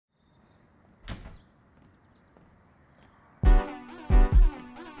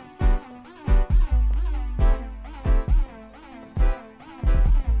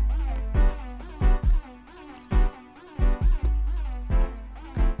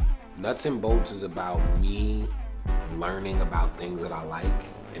Nuts and Bolts is about me learning about things that I like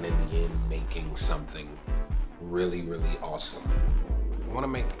and in the end making something really, really awesome. I want to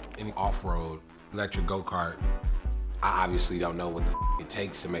make an off-road electric go-kart. I obviously don't know what the it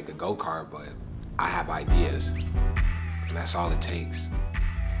takes to make a go-kart, but I have ideas, and that's all it takes.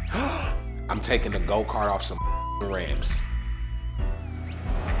 I'm taking the go-kart off some ramps.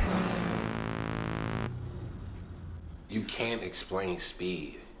 You can't explain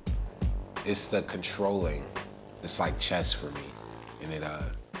speed. It's the controlling. It's like chess for me, and it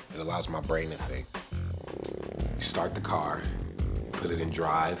allows my brain to think. You start the car, put it in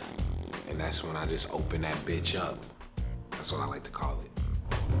drive, and that's when I just open that bitch up. That's what I like to call it.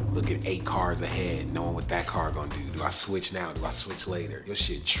 Look at 8 cars ahead, knowing what that car gonna do. Do I switch now? Do I switch later? Your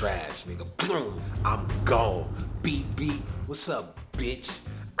shit trash, nigga. Boom, I'm gone. Beep, beep. What's up, bitch?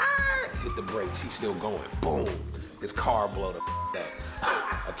 Ah! Hit the brakes, he's still going. Boom. His car blow the up.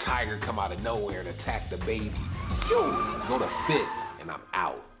 A tiger come out of nowhere and attack the baby. Phew! Go to 5th, and I'm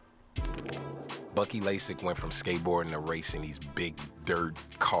out. Bucky Lasik went from skateboarding to racing these big dirt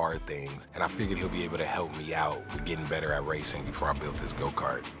car things, and I figured he'll be able to help me out with getting better at racing before I built this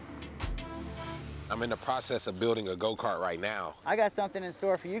go-kart. I'm in the process of building a go-kart right now. I got something in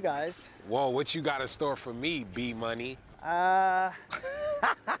store for you guys. Whoa, what you got in store for me, B-Money? You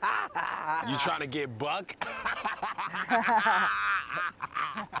trying to get Buck?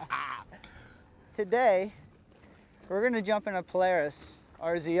 Today, we're gonna jump in a Polaris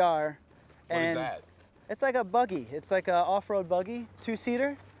RZR. What is that? It's like a buggy. It's like an off-road buggy,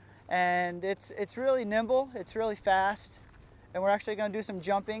 2-seater. And it's really nimble, it's really fast. And we're actually gonna do some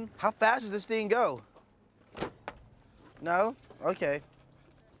jumping. How fast does this thing go? No? Okay.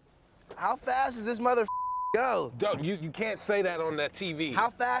 How fast does this mother go? Don't, you can't say that on that TV. How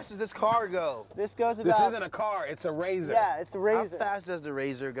fast does this car go? This goes about... This isn't a car, it's a Razor. Yeah, it's a Razor. How fast does the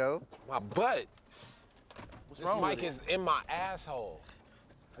Razor go? My butt. What's This wrong mic with is in my asshole.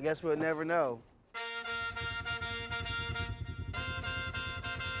 I guess we'll never know.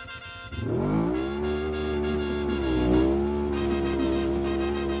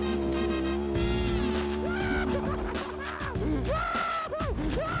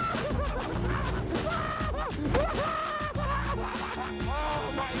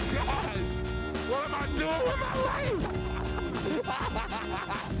 Oh my gosh! What am I doing with my life?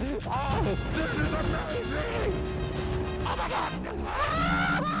 Oh, this is amazing! Oh my God!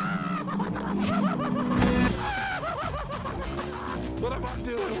 What am I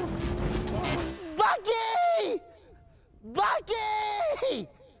doing? Bucky! Bucky!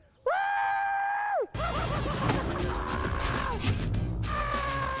 Oh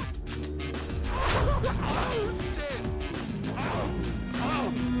shit!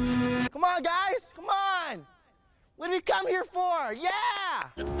 Come on, guys! Come on! What did we come here for? Yeah!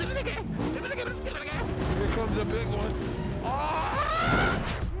 Here comes a big one. Oh!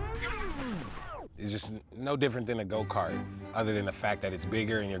 It's just no different than a go-kart, other than the fact that it's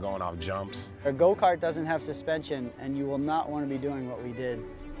bigger and you're going off jumps. A go-kart doesn't have suspension, and you will not want to be doing what we did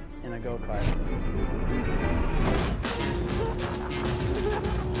in a go-kart.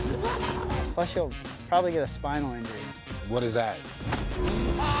 Plus, you'll probably get a spinal injury. What is that?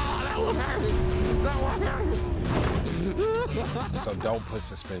 Oh, that will hurt! That will hurt! So don't put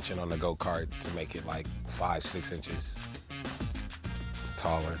suspension on the go-kart to make it like 5-6 inches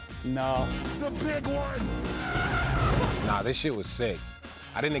taller. No. The big one! Nah, this shit was sick.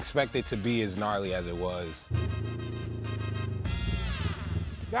 I didn't expect it to be as gnarly as it was.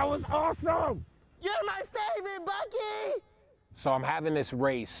 That was awesome! You're my favorite, Bucky! So I'm having this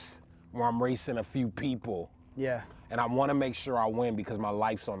race where I'm racing a few people. Yeah. And I want to make sure I win because my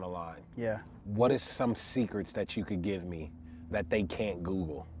life's on the line. Yeah. What is some secrets that you could give me that they can't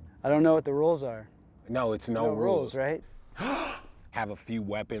Google? I don't know what the rules are. No, it's no rules, right? Have a few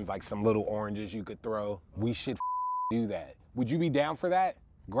weapons, like some little oranges you could throw. We should do that. Would you be down for that?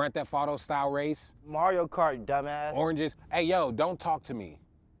 Grand Theft Auto style race? Mario Kart, dumbass. Oranges? Hey, yo, don't talk to me.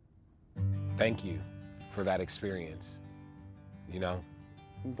 Thank you for that experience, you know?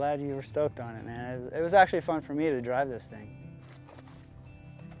 I'm glad you were stoked on it, man. It was actually fun for me to drive this thing.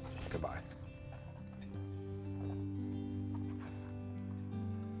 Goodbye.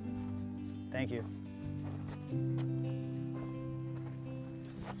 Thank you.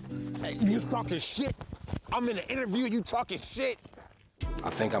 Hey, you was talking shit. I'm in an interview, you talking shit.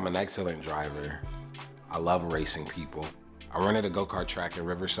 I think I'm an excellent driver. I love racing people. I rented a go-kart track in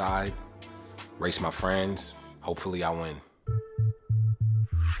Riverside, race my friends. Hopefully I win.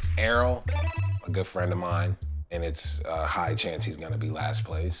 Errol, a good friend of mine, and it's a high chance he's gonna be last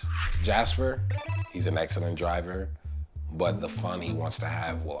place. Jasper, he's an excellent driver. but the fun he wants to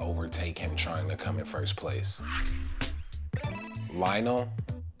have will overtake him trying to come in first place. Lionel,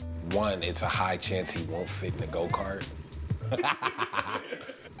 one, it's a high chance he won't fit in the go-kart.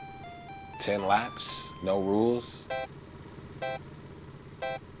 10 laps, no rules.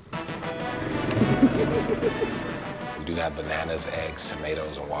 We do have bananas, eggs,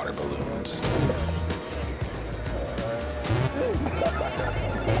 tomatoes, and water balloons.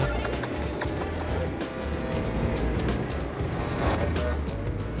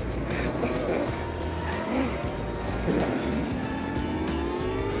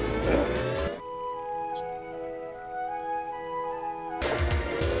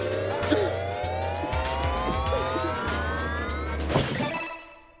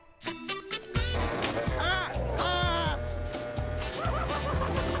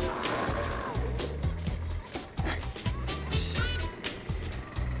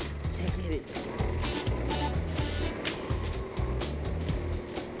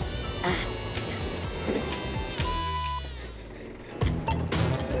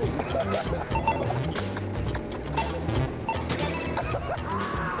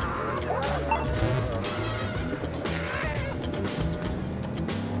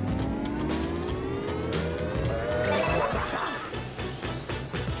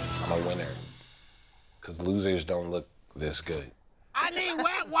 I'm a winner, because losers don't look this good. I need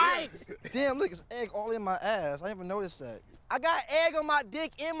wet wipes. Damn, look, it's egg all in my ass. I didn't even notice that. I got egg on my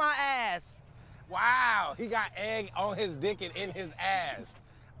dick in my ass. Wow, he got egg on his dick and in his ass.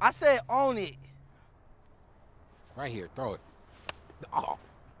 I said on it. Right here, throw it. Oh,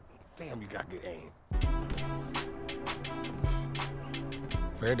 damn, you got good aim.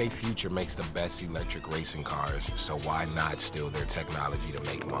 Faraday Future makes the best electric racing cars, so why not steal their technology to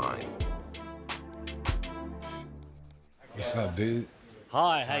make mine? What's up, dude?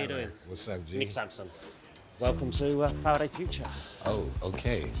 Hi, how you doing? What's up, G? Nick Sampson. Welcome to Faraday Future. Oh,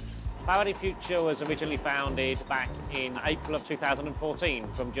 okay. Faraday Future was originally founded back in April of 2014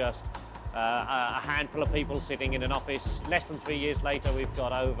 from just a handful of people sitting in an office. Less than 3 years later, we've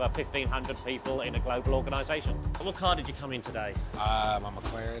got over 1,500 people in a global organisation. What car did you come in today? My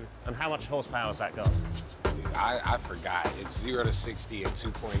McLaren. And how much horsepower has that got? I forgot. It's 0 to 60 at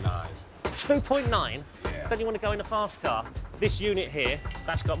 2.9. 2.9? Yeah. Don't you want to go in a fast car? This unit here,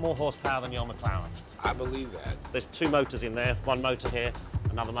 that's got more horsepower than your McLaren. I believe that. There's two motors in there, one motor here,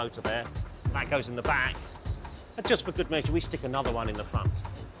 another motor there. That goes in the back. And just for good measure, we stick another one in the front.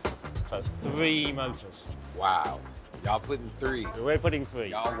 So 3 motors. Wow. Y'all putting 3. We're putting 3.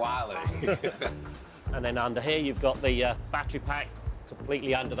 Y'all wildin'. And then under here, you've got the battery pack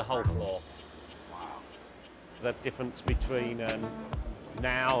completely under the whole floor. Wow. The difference between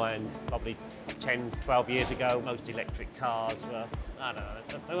now and probably 10, 12 years ago, most electric cars were, I don't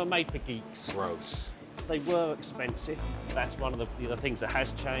know, they were made for geeks. Gross. They were expensive. That's one of the things that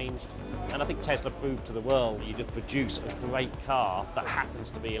has changed. And I think Tesla proved to the world that you could produce a great car that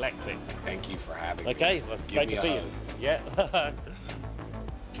happens to be electric. Thank you for having me. Okay, well, Give great me to a see hug. you. Yeah.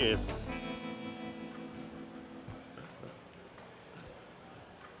 Cheers.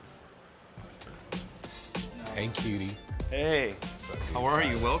 Hey, cutie. Hey, What's up, how are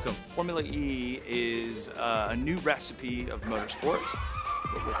you? Welcome. Formula E is a new recipe of motorsports,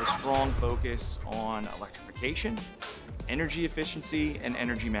 but with a strong focus on electrification, energy efficiency, and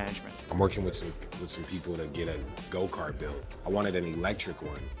energy management. I'm working with some people to get a go-kart built. I wanted an electric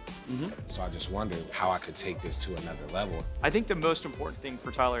one. So I just wondered how I could take this to another level. I think the most important thing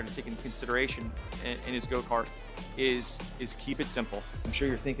for Tyler to take into consideration in his go-kart is keep it simple. I'm sure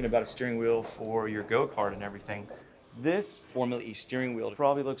you're thinking about a steering wheel for your go-kart and everything. This Formula E steering wheel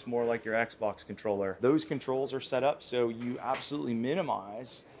probably looks more like your Xbox controller. Those controls are set up so you absolutely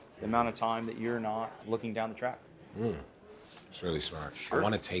minimize the amount of time that you're not looking down the track. It's really smart. Sure. I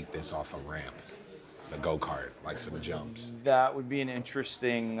want to take this off a ramp, the go-kart, like some jumps. That would be an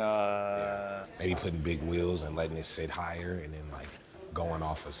interesting... Maybe putting big wheels and letting it sit higher and then like going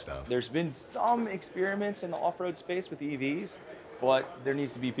off of stuff. There's been some experiments in the off-road space with EVs, but there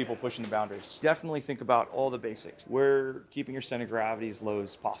needs to be people pushing the boundaries. Definitely think about all the basics. We're keeping your center of gravity as low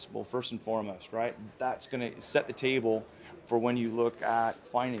as possible, first and foremost, right? That's gonna set the table for when you look at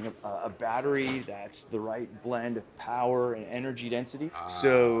finding a battery that's the right blend of power and energy density.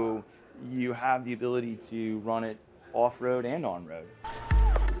 So you have the ability to run it off-road and on-road.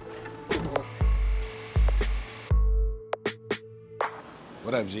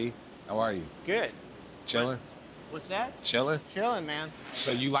 What up, G? How are you? Good. Chilling? What's that? Chilling? Chilling, man.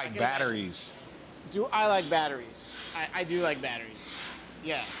 So you like batteries? Do I like batteries? I do like batteries.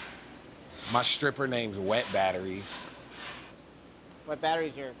 Yeah. My stripper name's Wet Battery. But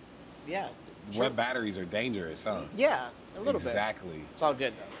batteries are, yeah. Wet batteries are dangerous, huh? Yeah. A little bit. Exactly. It's all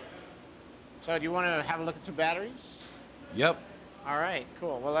good though. So do you want to have a look at some batteries? Yep. All right,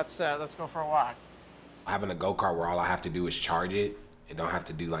 cool. Well, let's go for a walk. Having a go-kart where all I have to do is charge it and don't have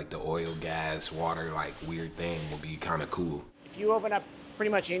to do like the oil, gas, water, like weird thing would be kind of cool. If you open up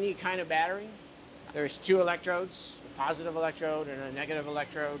pretty much any kind of battery, there's two electrodes, a positive electrode and a negative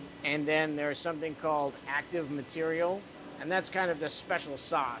electrode. And then there's something called active material. And that's kind of the special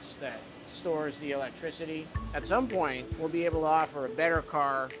sauce that stores the electricity. At some point, we'll be able to offer a better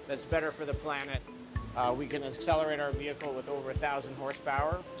car that's better for the planet. We can accelerate our vehicle with over 1,000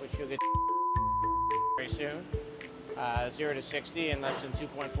 horsepower, which you'll get very soon. 0 to 60 in less than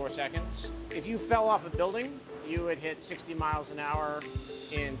 2.4 seconds. If you fell off a building, you would hit 60 miles an hour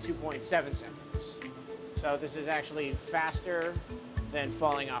in 2.7 seconds. So this is actually faster than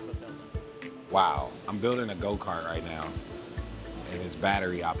falling off a building. Wow, I'm building a go-kart right now, and it's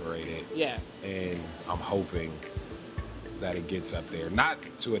battery operated. Yeah. And I'm hoping that it gets up there. Not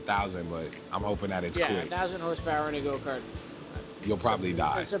to 1,000, but I'm hoping that it's quick. 1,000 horsepower in a go-kart. You'll probably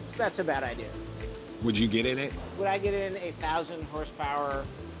die. That's a bad idea. Would you get in it? Would I get in a 1,000 horsepower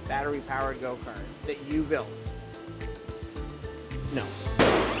battery-powered go-kart that you built? No.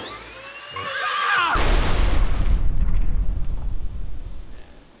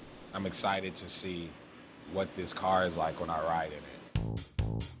 I'm excited to see what this car is like when I ride in it.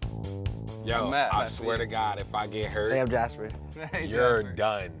 Yo, Matt, I swear to God, if I get hurt, Hey, I'm Jasper. Hey, you're Jasper.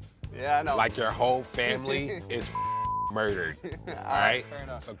 done. Yeah, I know. Like your whole family is murdered. All right? Fair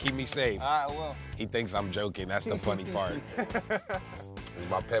enough. So keep me safe. All right, I will. He thinks I'm joking. That's the funny part. It's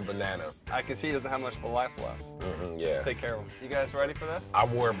my pet banana. I can see he doesn't have much of a life left. Yeah. Take care of him. You guys ready for this? I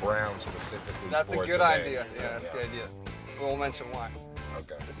wore brown specifically That's a for good today. idea. Yeah, that's a good idea. We'll mention why.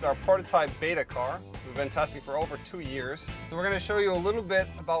 Okay. This is our prototype beta car. We've been testing for over 2 years. So we're going to show you a little bit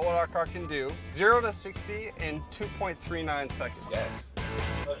about what our car can do. 0 to 60 in 2.39 seconds. Yes.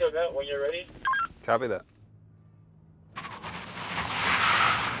 Okay, Matt, when you're ready. Copy that.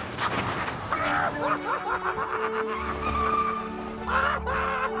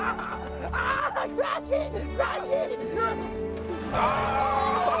 Crash it! Crash it!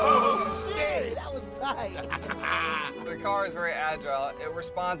 Oh, shit! That was tight. The car is very agile. It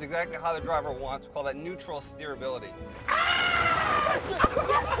responds exactly how the driver wants. We call that neutral steerability.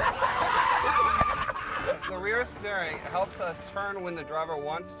 The rear steering helps us turn when the driver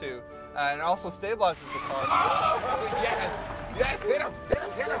wants to, and it also stabilizes the car. Oh, yes! Yes! Hit him! Hit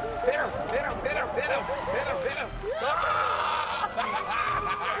him! Hit him! Hit him! Hit him! Hit him! Hit him! Hit him! Hit him!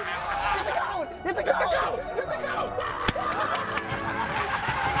 Hit the cone! Hit the cone!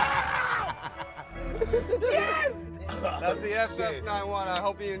 Yes! That's the FF91. I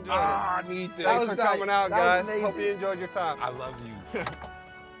hope you enjoyed it. I need this. Thanks for coming out, That was guys. Hope amazing. you enjoyed your time. I love you.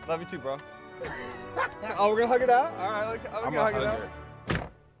 Love you too, bro. Oh, we're gonna hug it out? All right, I'm I'm gonna a hug it out. hugger.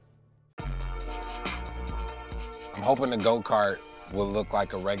 I'm hoping the go-kart will look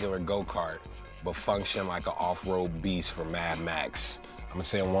like a regular go-kart, but function like an off-road beast from Mad Max. I'm gonna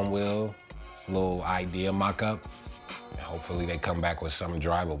say on one wheel, it's a little idea mock-up, and hopefully they come back with something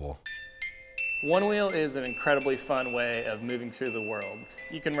drivable. One wheel is an incredibly fun way of moving through the world.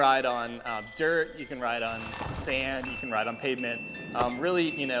 You can ride on dirt, you can ride on sand, you can ride on pavement. Really,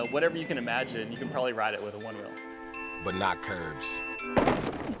 you know, whatever you can imagine, you can probably ride it with a one wheel. But not curbs.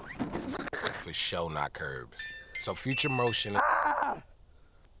 For sure, not curbs. So Future Motion.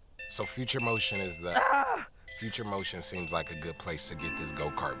 So Future Motion is the. Future Motion seems like a good place to get this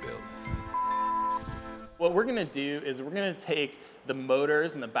go-kart built. What we're gonna do is we're gonna take the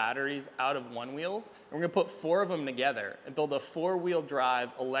motors and the batteries out of one wheels, and we're gonna put 4 of them together and build a 4-wheel drive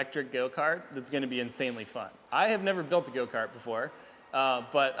electric go-kart that's gonna be insanely fun. I have never built a go-kart before,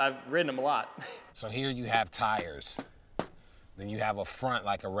 but I've ridden them a lot. So here you have tires. Then you have a front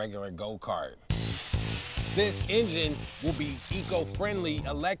like a regular go-kart. This engine will be eco-friendly,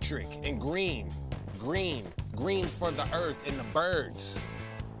 electric, and green. Green. Green for the earth and the birds.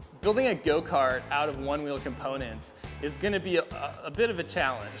 Building a go-kart out of one-wheel components is gonna be a bit of a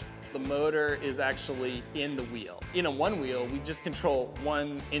challenge. The motor is actually in the wheel. In a one wheel, we just control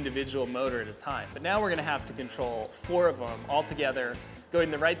one individual motor at a time. But now we're gonna have to control 4 of them all together, going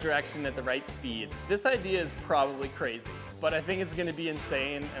the right direction at the right speed. This idea is probably crazy, but I think it's gonna be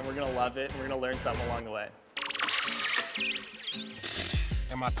insane, and we're gonna love it, and we're gonna learn something along the way.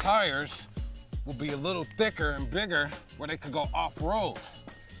 And my tires will be a little thicker and bigger where they could go off-road,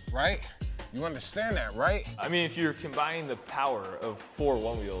 right? You understand that, right? I mean, if you're combining the power of 4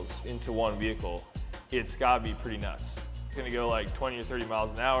 one wheels into one vehicle, it's gotta be pretty nuts. It's gonna go like 20 or 30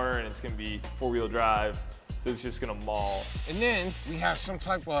 miles an hour, and it's gonna be 4-wheel drive, so it's just gonna maul. And then we have some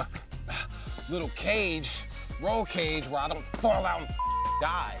type of little cage roll cage where I don't fall out and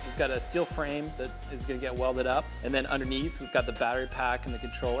die. We've got a steel frame that is gonna get welded up, and then underneath we've got the battery pack and the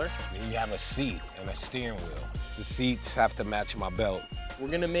controller. Then you have a seat and a steering wheel. The seats have to match my belt. We're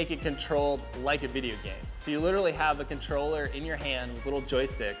gonna make it controlled like a video game. So you literally have a controller in your hand with little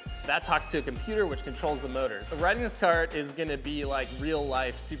joysticks. That talks to a computer which controls the motors. So riding this kart is gonna be like real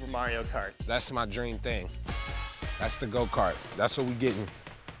life Super Mario Kart. That's my dream thing. That's the go-kart. That's what we getting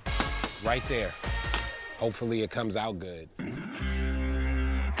right there. Hopefully it comes out good.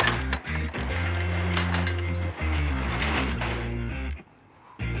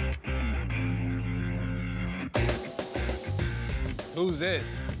 Who's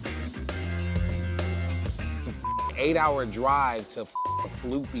this? It's a 8-hour drive to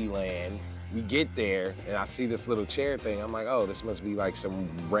Floopy Land. We get there, and I see this little chair thing. I'm like, oh, this must be like some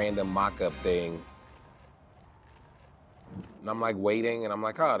random mock-up thing. And I'm like waiting, and I'm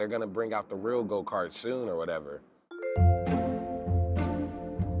like, oh, they're gonna bring out the real go-kart soon or whatever.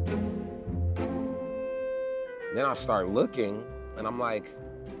 Then I start looking, and I'm like,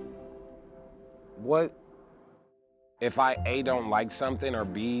 what? If I A, don't like something, or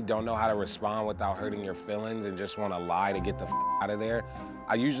B, don't know how to respond without hurting your feelings and just wanna lie to get the out of there,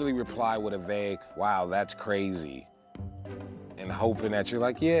 I usually reply with a vague, wow, that's crazy. And hoping that you're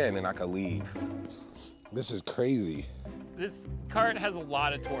like, yeah, and then I could leave. This is crazy. This kart has a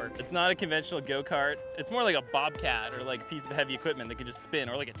lot of torque. It's not a conventional go-kart. It's more like a bobcat or like a piece of heavy equipment that can just spin,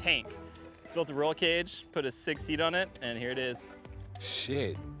 or like a tank. Built a roll cage, put a 6-seat on it, and here it is.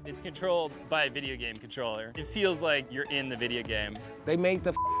 Shit. It's controlled by a video game controller. It feels like you're in the video game. They made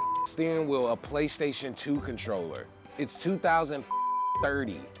the steering wheel a PlayStation 2 controller. It's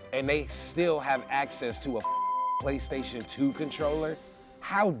 2030, and they still have access to a PlayStation 2 controller?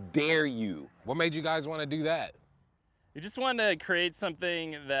 How dare you? What made you guys want to do that? We just wanted to create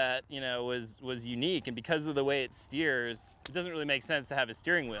something that, you know, was unique, and because of the way it steers, it doesn't really make sense to have a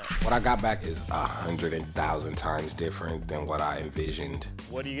steering wheel. What I got back is 100,000 times different than what I envisioned.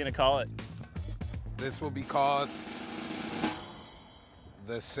 What are you gonna call it? This will be called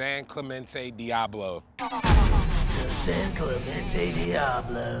the San Clemente Diablo. The San Clemente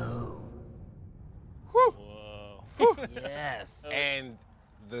Diablo. Woo! Whoa. Yes. And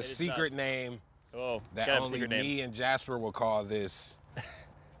the secret name that only me and Jasper will call this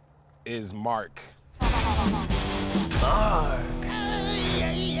is Mark. Mark.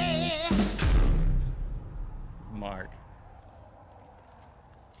 Mark.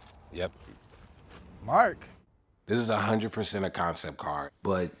 Yep. Mark. This is 100% a concept car,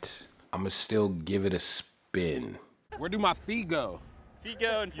 but I'm gonna still give it a spin. Where do my feet go? Feet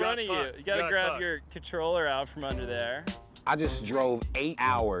go in front of you. You gotta grab your controller out from under there. I just drove 8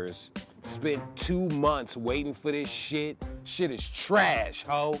 hours, spent 2 months waiting for this shit. Shit is trash,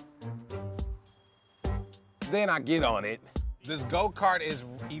 ho. Then I get on it. This go-kart is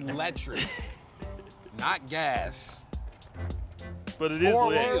electric, not gas. But it is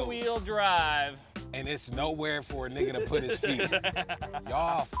lit. 4-wheel drive. And it's nowhere for a nigga to put his feet.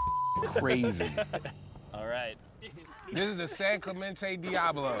 Y'all crazy. All right. This is the San Clemente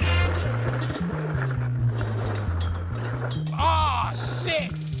Diablo. Oh,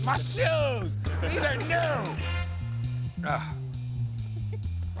 shit! My shoes! These are new! All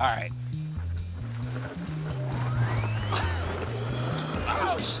right.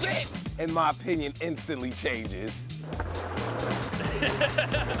 Oh, shit! In my opinion, instantly changes.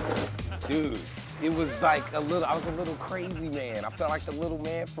 Dude, it was like I was a little crazy man. I felt like the little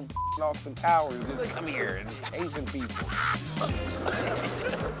man from Austin Powers, just come here and just chasing people.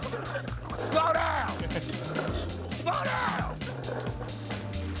 Slow down! Slow down!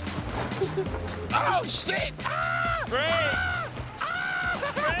 Oh, shit! Ah! Break! Ah!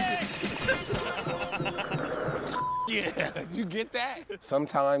 Yeah, did you get that?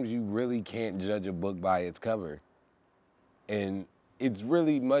 Sometimes you really can't judge a book by its cover. And it's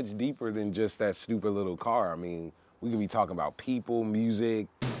really much deeper than just that stupid little car. I mean, we could be talking about people, music.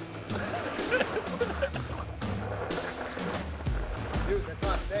 Dude, that's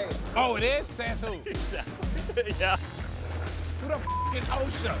not safe. Oh, it is? Says who? Yeah. Who the is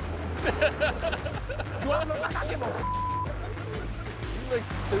OSHA? Do I look like I give a You look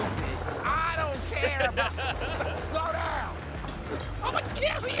stupid. I don't care about slow down. I'm gonna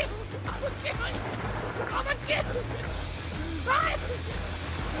kill you. I'm gonna kill you. I'm gonna kill you. Ah!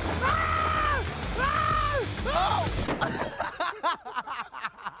 Ah! Ah! Oh!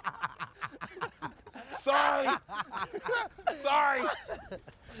 Sorry. Sorry.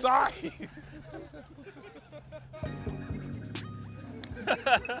 Sorry.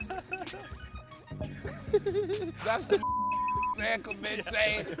 That's the San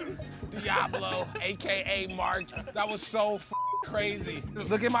Clemente Diablo, AKA Mark. That was so crazy.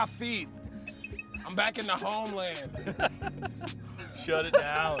 Look at my feet. I'm back in the homeland. Shut it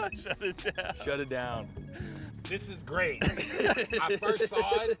down. Shut it down. Shut it down. This is great. I first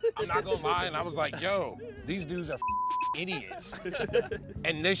saw it, I'm not gonna lie, and I was like, yo, these dudes are idiots.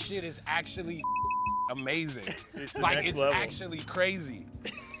 And this shit is actually amazing. Like, it's actually crazy.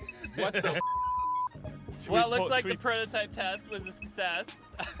 What the Well, it looks like the prototype test was a success.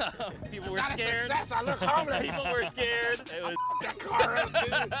 People were scared. Not a success, I look homeless. People were scared. It was... that car up,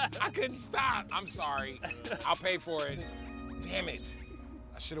 dude. I couldn't stop. I'm sorry. I'll pay for it. Damn it.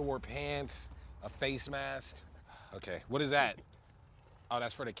 I should have wore pants, a face mask. Okay, what is that? Oh,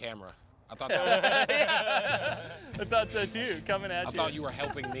 that's for the camera. I thought that was... I thought so too, coming at you. I thought you were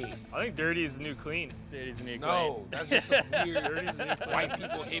helping me. I think dirty is the new clean. Dirty's the new clean. No, that's just some weird white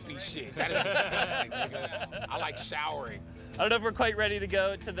people hippie shit. That is disgusting, nigga. I like showering. I don't know if we're quite ready to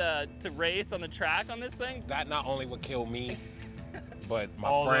go to race on the track on this thing. That not only would kill me, but my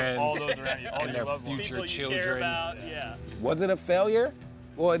all friends those around you, all and your their loved ones. future People you children. care about, yeah. Was it a failure?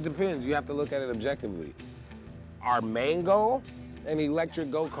 Well, it depends. You have to look at it objectively. Our main goal, an electric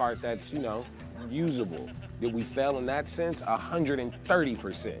go-kart that's, you know, usable. Did we fail in that sense?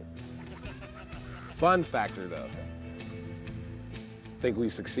 130%. Fun factor, though. Think we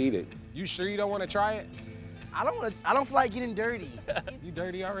succeeded. You sure you don't want to try it? I don't feel like getting dirty. You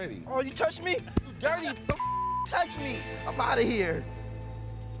dirty already. Oh, you touch me? You dirty. Don't touch me. I'm out of here.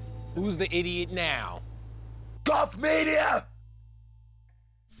 Who's the idiot now? Golf Media!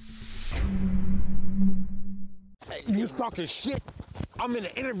 You talking shit? I'm in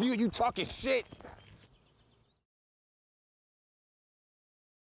an interview, you talking shit?